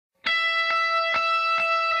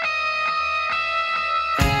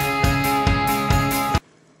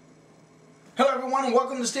everyone, and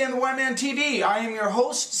welcome to Stan the Wine Man TV. I am your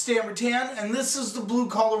host, Stan Rattan, and this is the Blue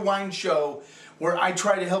Collar Wine Show, where I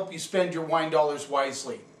try to help you spend your wine dollars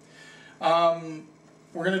wisely. We're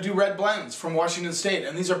going to do red blends from Washington State,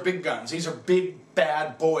 and these are big guns. These are big,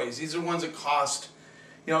 bad boys. These are ones that cost,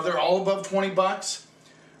 they're all above 20 bucks.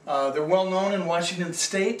 They're well known in Washington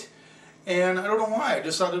State, and I don't know why. I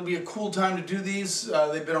just thought it would be a cool time to do these.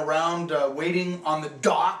 They've been around waiting on the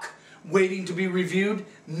dock, waiting to be reviewed.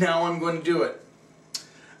 Now I'm going to do it.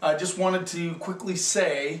 I just wanted to quickly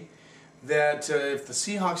say that if the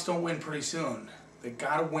Seahawks don't win pretty soon, they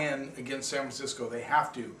got to win against San Francisco. They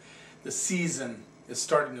have to. The season is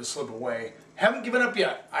starting to slip away. Haven't given up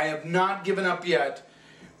yet. I have not given up yet,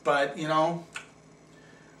 but they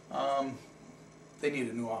need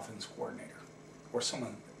a new offense coordinator or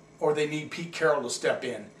someone, or they need Pete Carroll to step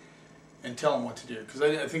in and tell them what to do, because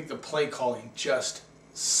I think the play calling just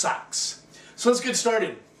sucks. So let's get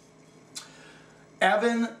started.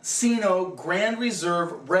 Avancino Grand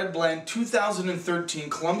Reserve Red Blend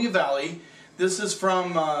 2013, Columbia Valley. This is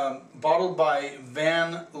from bottled by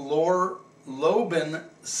Van Loben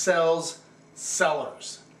Sells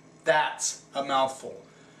Cellars. That's a mouthful.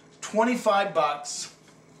 25 bucks.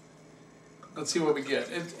 Let's see what we get.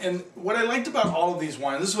 And what I liked about all of these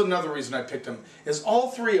wines, this is another reason I picked them, is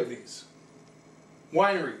all three of these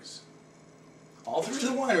wineries, all three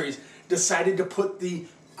of the wineries decided to put the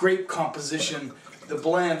grape composition, the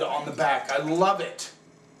blend, on the back. I love it.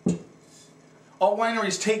 All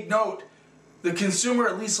wineries take note. The consumer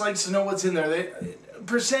at least likes to know what's in there.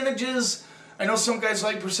 Percentages, I know some guys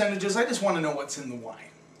like percentages. I just want to know what's in the wine.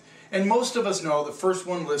 And most of us know the first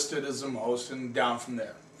one listed is the most, and down from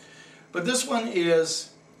there. But this one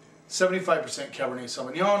is 75% Cabernet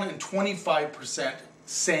Sauvignon and 25%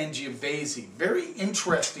 Sangiovese. Very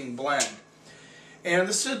interesting blend. And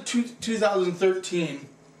this is 2013,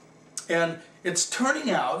 and it's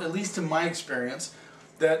turning out, at least in my experience,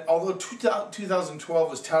 that although 2012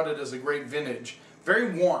 was touted as a great vintage,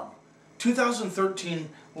 very warm. 2013,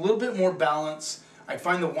 a little bit more balance. I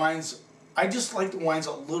find the wines, I just like the wines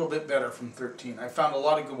a little bit better from 13. I found a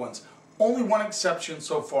lot of good ones. Only one exception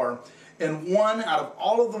so far, and one out of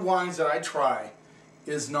all of the wines that I try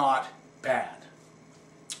is not bad.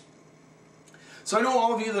 So I know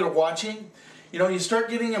all of you that are watching, you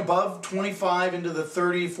start getting above 25 into the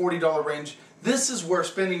 $30, $40 range. This is where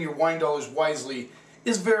spending your wine dollars wisely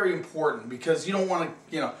is very important, because you don't want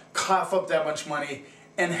to, cough up that much money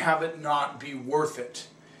and have it not be worth it.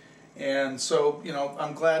 And so,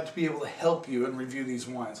 I'm glad to be able to help you and review these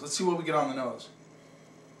wines. Let's see what we get on the nose.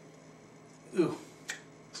 Ooh,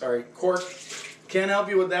 sorry, cork. Can't help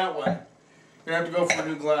you with that one. You're going to have to go for a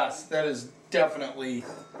new glass. That is definitely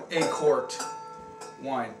a corked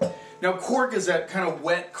wine. Now, cork is that kind of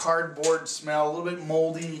wet cardboard smell, a little bit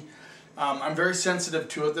moldy. I'm very sensitive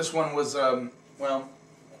to it. This one was, well,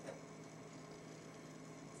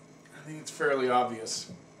 I think it's fairly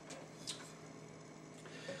obvious.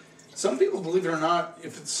 Some people, believe it or not,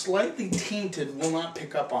 if it's slightly tainted, will not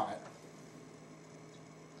pick up on it.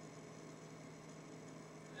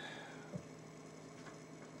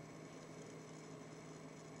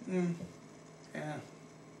 Yeah.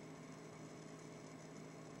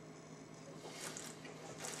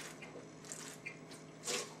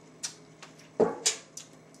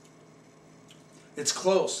 It's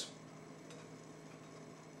close.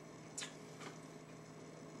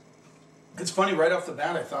 It's funny, right off the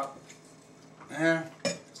bat I thought,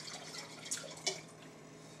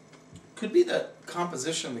 could be the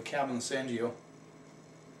composition of the Cabernet Sauvignon.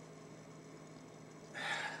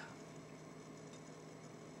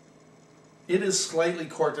 It is slightly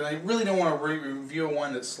corked, and I really don't want to review a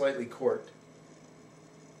wine that's slightly corked.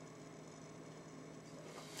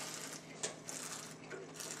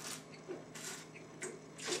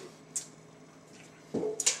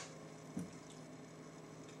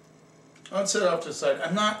 I'll set it off to the side.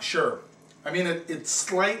 I'm not sure. I mean, it's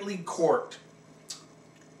slightly corked.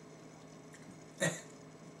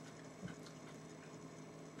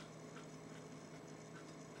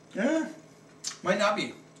 Yeah, might not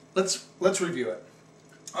be. Let's review it.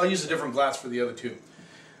 I'll use a different glass for the other two.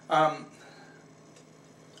 I'm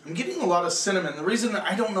getting a lot of cinnamon. The reason,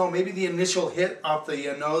 I don't know, maybe the initial hit off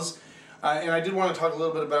the nose. And I did want to talk a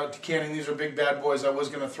little bit about decanting. These are big bad boys. I was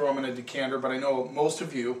going to throw them in a decanter, but I know most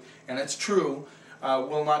of you, and it's true,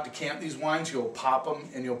 will not decant these wines. You'll pop them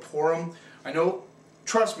and you'll pour them. I know,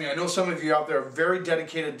 trust me, I know some of you out there are very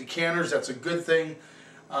dedicated decanters. That's a good thing.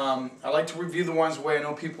 I like to review the wines the way I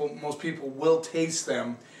know most people will taste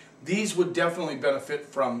them. These would definitely benefit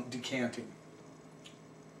from decanting.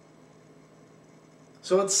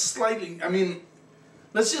 So it's slightly, I mean,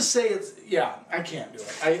 let's just say it's, yeah, I can't do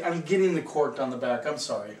it. I'm getting the corked on the back. I'm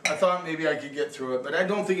sorry. I thought maybe I could get through it, but I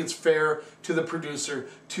don't think it's fair to the producer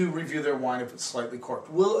to review their wine if it's slightly corked.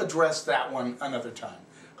 We'll address that one another time.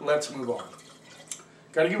 Let's move on.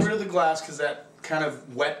 Got to get rid of the glass because that kind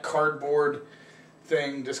of wet cardboard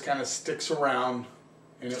thing just kind of sticks around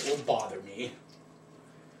and it will bother me.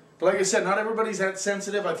 But like I said, not everybody's that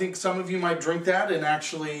sensitive. I think some of you might drink that and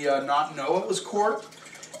actually not know it was corked.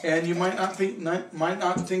 And you might not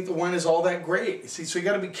think the wine is all that great. See, so you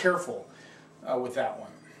got to be careful with that one.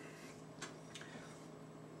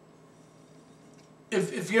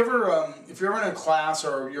 If you're ever in a class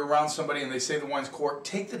or you're around somebody and they say the wine's corked,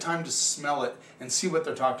 take the time to smell it and see what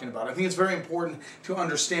they're talking about. I think it's very important to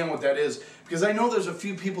understand what that is, because I know there's a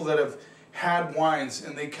few people that have had wines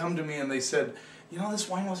and they come to me and they said, you know, this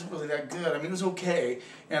wine wasn't really that good. I mean, it was okay.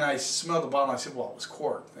 And I smelled the bottle and I said, well, it was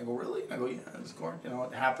corked. They go, really? I go, yeah, it was corked. You know,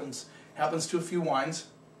 it happens to a few wines.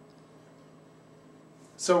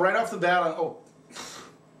 So right off the bat,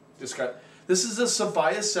 this is a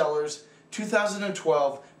Savaya Cellars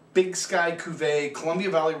 2012 Big Sky Cuvée Columbia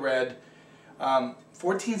Valley Red,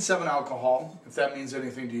 14.7 alcohol, if that means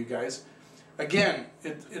anything to you guys. Again,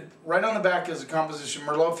 it right on the back is a composition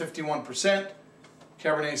Merlot 51%,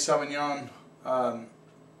 Cabernet Sauvignon 30%,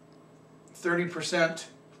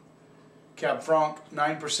 Cab Franc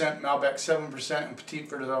 9%, Malbec 7%, and Petit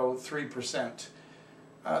Verdot 3%.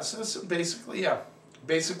 So it's basically, yeah,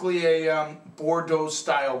 a Bordeaux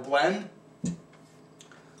style blend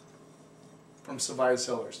from Savaya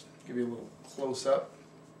Cellars. Give you a little close up.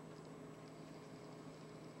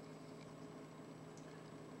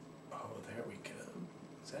 Oh, there we go.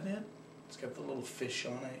 Is that it? It's got the little fish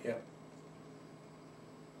on it. Yep.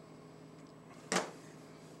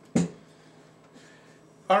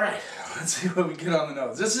 All right, let's see what we get on the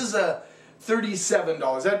nose. This is a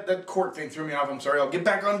 $37. That cork thing threw me off. I'm sorry. I'll get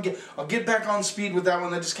back on speed with that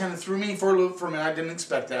one. That just kind of threw me for a loop for a minute. I didn't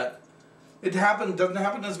expect that. It happened. Doesn't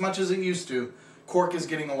happen as much as it used to. Cork is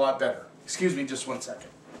getting a lot better. Excuse me, just 1 second.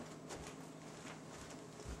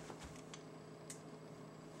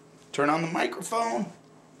 Turn on the microphone.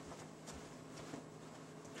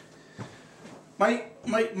 My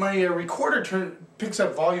recorder picks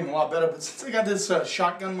up volume a lot better, but since I got this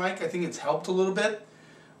shotgun mic, I think it's helped a little bit.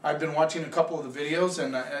 I've been watching a couple of the videos,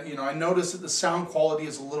 and you know, I noticed that the sound quality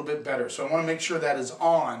is a little bit better. So I want to make sure that is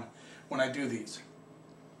on when I do these.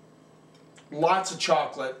 Lots of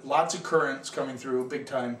chocolate, lots of currants coming through, big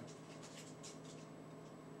time.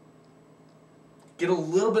 Get a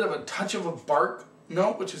little bit of a touch of a bark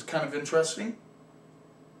note, which is kind of interesting.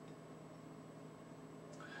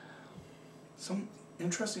 Some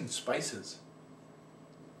interesting spices.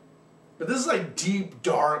 But this is like deep,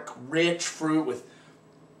 dark, rich fruit with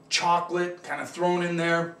chocolate kind of thrown in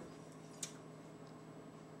there.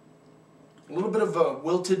 A little bit of a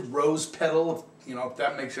wilted rose petal, you know, if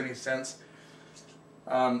that makes any sense.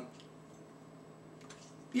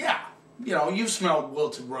 Yeah, you know, you've smelled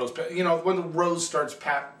wilted rose petal. You know, when the rose starts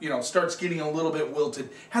getting a little bit wilted,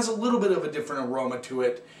 has a little bit of a different aroma to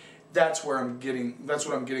it. That's what I'm getting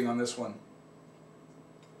on this one.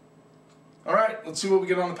 All right, let's see what we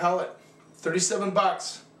get on the palate.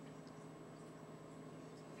 $37.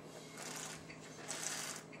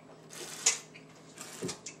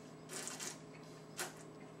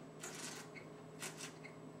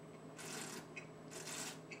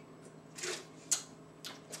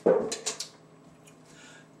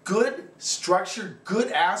 Good structure,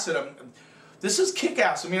 good acid. This is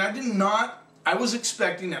kick-ass. I mean, I was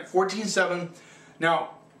expecting at 14.7.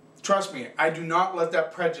 Now, trust me, I do not let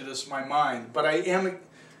that prejudice my mind, but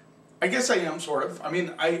I guess I am, sort of. I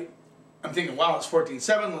mean, I'm thinking, wow, it's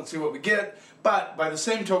 14.7, let's see what we get. But by the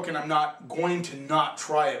same token, I'm not going to not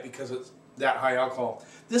try it because it's that high alcohol.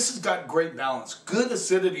 This has got great balance, good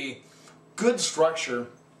acidity, good structure.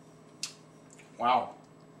 Wow.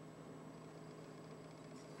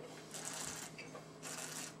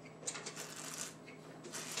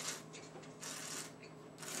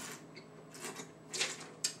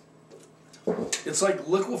 It's like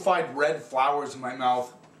liquefied red flowers in my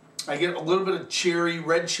mouth. I get a little bit of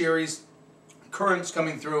red cherries, currants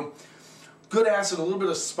coming through. Good acid, a little bit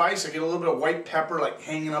of spice. I get a little bit of white pepper like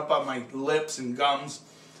hanging up on my lips and gums.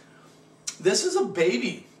 This is a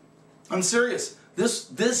baby. I'm serious.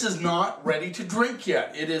 This is not ready to drink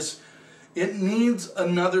yet. It needs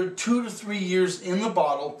another 2 to 3 years in the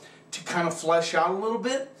bottle to kind of flesh out a little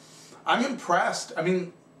bit. I'm impressed. I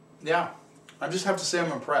mean, yeah, I just have to say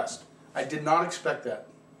I'm impressed. I did not expect that.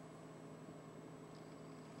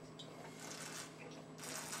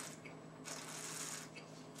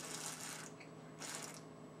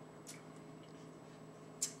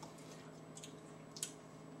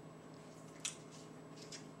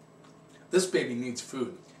 This baby needs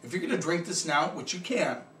food. If you're going to drink this now, which you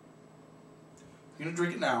can, if you're going to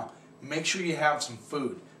drink it now, make sure you have some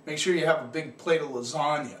food. Make sure you have a big plate of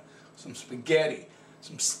lasagna, some spaghetti,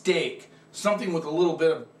 some steak, something with a little bit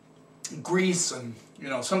of grease and, you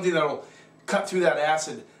know, something that'll cut through that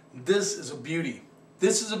acid. This is a beauty.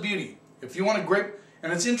 This is a beauty. If you want a grape,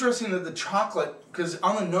 and it's interesting that the chocolate, because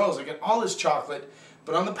on the nose I get all this chocolate,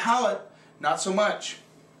 but on the palate, not so much.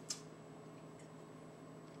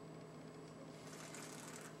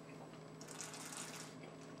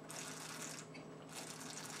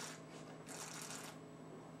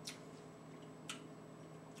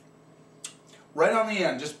 Right on the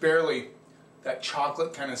end, just barely, that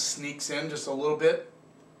chocolate kind of sneaks in just a little bit.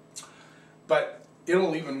 But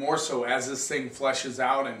it'll even more so as this thing fleshes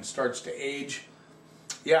out and starts to age.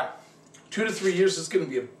 Yeah, 2 to 3 years is going to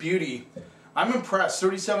be a beauty. I'm impressed.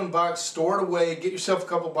 37 bucks, store it away, get yourself a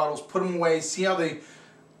couple bottles, put them away, see how they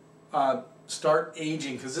start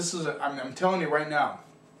aging. Because this is, I'm telling you right now,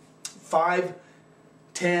 5,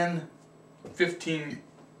 10, 15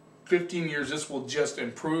 years, this will just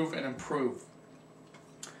improve and improve.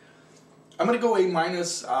 I'm going to go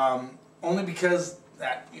A-, only because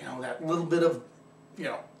that, you know, that little bit of, you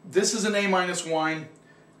know, this is an A- wine,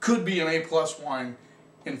 could be an A+ wine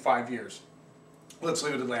in 5 years. Let's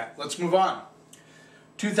leave it at that. Let's move on.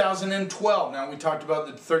 2012. Now we talked about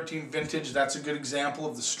the 13 vintage. That's a good example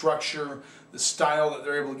of the structure, the style that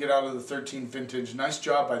they're able to get out of the 13 vintage. Nice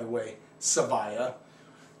job, by the way, Savaya.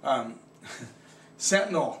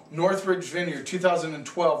 Sentinel, Northridge Vineyard,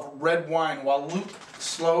 2012, red wine, Waloop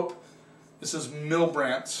Slope. This is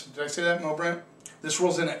Milbrandt's. Did I say that, Milbrandt? This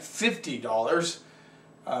rolls in at $50.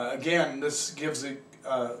 Again, this gives a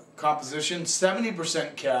composition,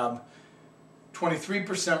 70% Cab,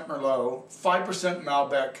 23% Merlot, 5%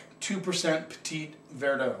 Malbec, 2% Petit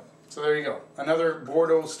Verdot. So there you go, another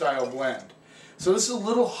Bordeaux-style blend. So this is a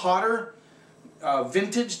little hotter,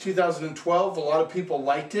 vintage, 2012. A lot of people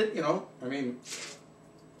liked it, you know. I mean,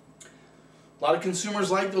 a lot of consumers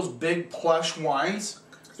like those big plush wines.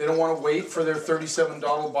 They don't want to wait for their $37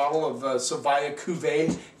 bottle of Savaya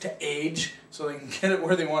Cuvée to age so they can get it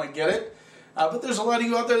where they want to get it. But there's a lot of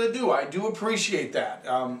you out there that do. I do appreciate that.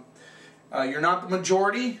 You're not the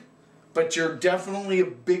majority, but you're definitely a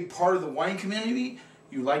big part of the wine community.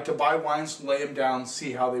 You like to buy wines, lay them down,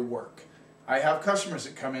 see how they work. I have customers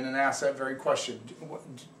that come in and ask that very question.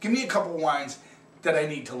 Give me a couple wines that I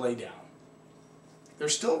need to lay down. They're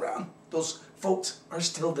still around. Those folks are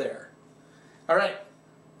still there. All right.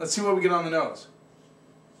 Let's see what we get on the nose.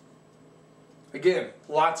 Again,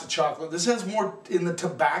 lots of chocolate. This has more in the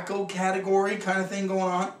tobacco category kind of thing going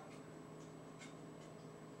on.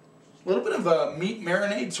 A little bit of a meat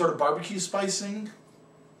marinade, sort of barbecue spicing.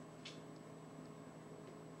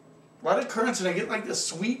 A lot of currants, and I get like this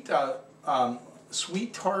sweet,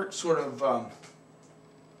 sweet tart sort of.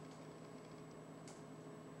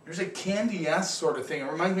 There's a candy-esque sort of thing.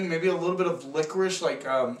 It reminds me maybe a little bit of licorice, like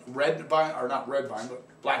red vine, or not red vine, but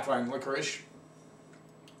black vine licorice.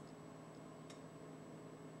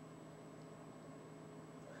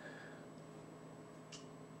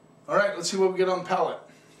 All right, let's see what we get on the palate.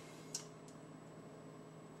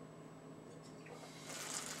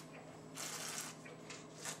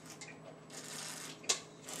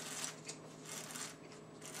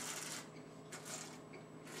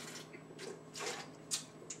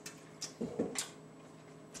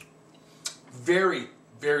 Very,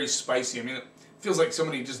 very spicy. I mean, it feels like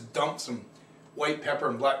somebody just dumped some white pepper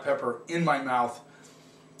and black pepper in my mouth.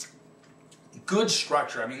 Good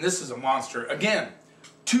structure. I mean, this is a monster. Again,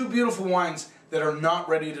 two beautiful wines that are not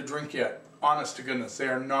ready to drink yet. Honest to goodness, they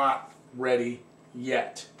are not ready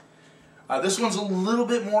yet. This one's a little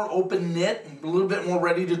bit more open knit, a little bit more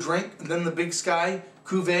ready to drink than the Big Sky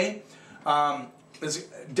Cuvée. It's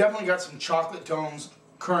definitely got some chocolate tones,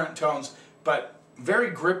 currant tones, but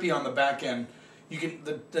very grippy on the back end. You can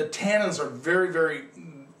the tannins are very, very,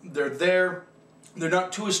 they're there. They're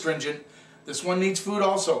not too astringent. This one needs food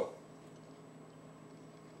also.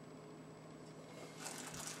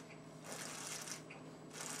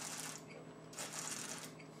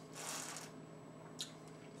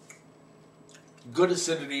 Good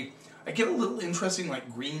acidity. I get a little interesting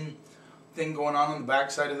like green thing going on the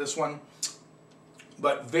back side of this one,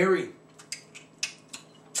 but very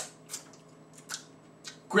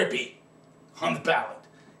grippy on the palate,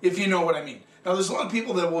 if you know what I mean. Now there's a lot of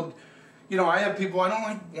people that will, you know, I have people, I don't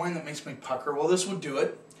like wine that makes me pucker. Well, this would do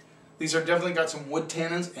it. These are definitely got some wood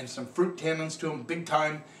tannins and some fruit tannins to them, big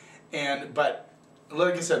time. But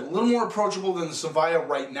like I said, a little more approachable than the Savaya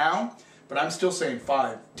right now, but I'm still saying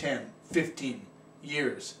 5, 10, 15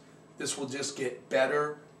 years. This will just get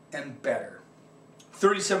better and better.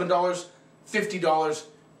 $37, $50,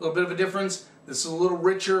 a little bit of a difference. This is a little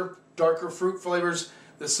richer, darker fruit flavors.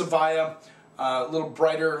 The Savaya, a little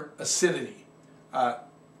brighter acidity.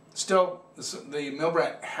 Still, the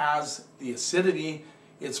Milbrandt has the acidity.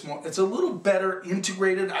 It's a little better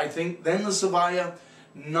integrated, I think, than the Savaya.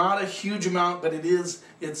 Not a huge amount, but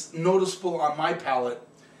it's noticeable on my palate.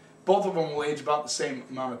 Both of them will age about the same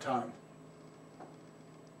amount of time.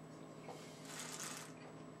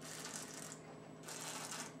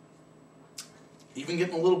 Even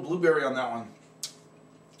getting a little blueberry on that one.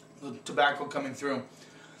 The tobacco coming through.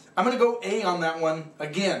 I'm going to go A on that one.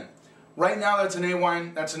 Again, right now that's an A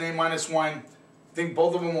wine, that's an A- wine. I think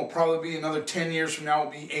both of them will probably be another 10 years from now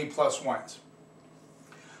will be A+ wines.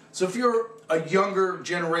 So if you're a younger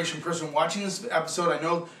generation person watching this episode, I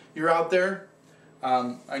know you're out there.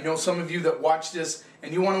 I know some of you that watch this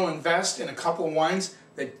and you want to invest in a couple of wines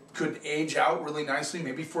that could age out really nicely,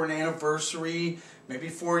 maybe for an anniversary, maybe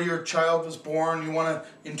for your child was born, you want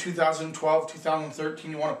to, in 2012,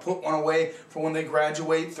 2013, you want to put one away for when they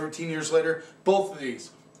graduate 13 years later. Both of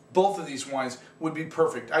these wines would be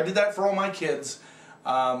perfect. I did that for all my kids,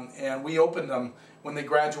 and we opened them when they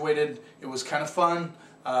graduated. It was kind of fun,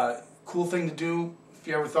 cool thing to do if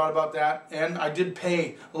you ever thought about that. And I did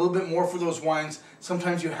pay a little bit more for those wines.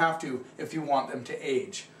 Sometimes you have to if you want them to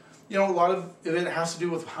age. You know, a lot of it has to do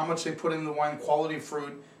with how much they put in the wine, quality of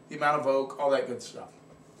fruit, the amount of oak, all that good stuff.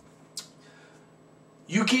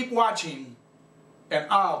 You keep watching, and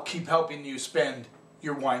I'll keep helping you spend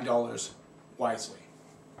your wine dollars wisely.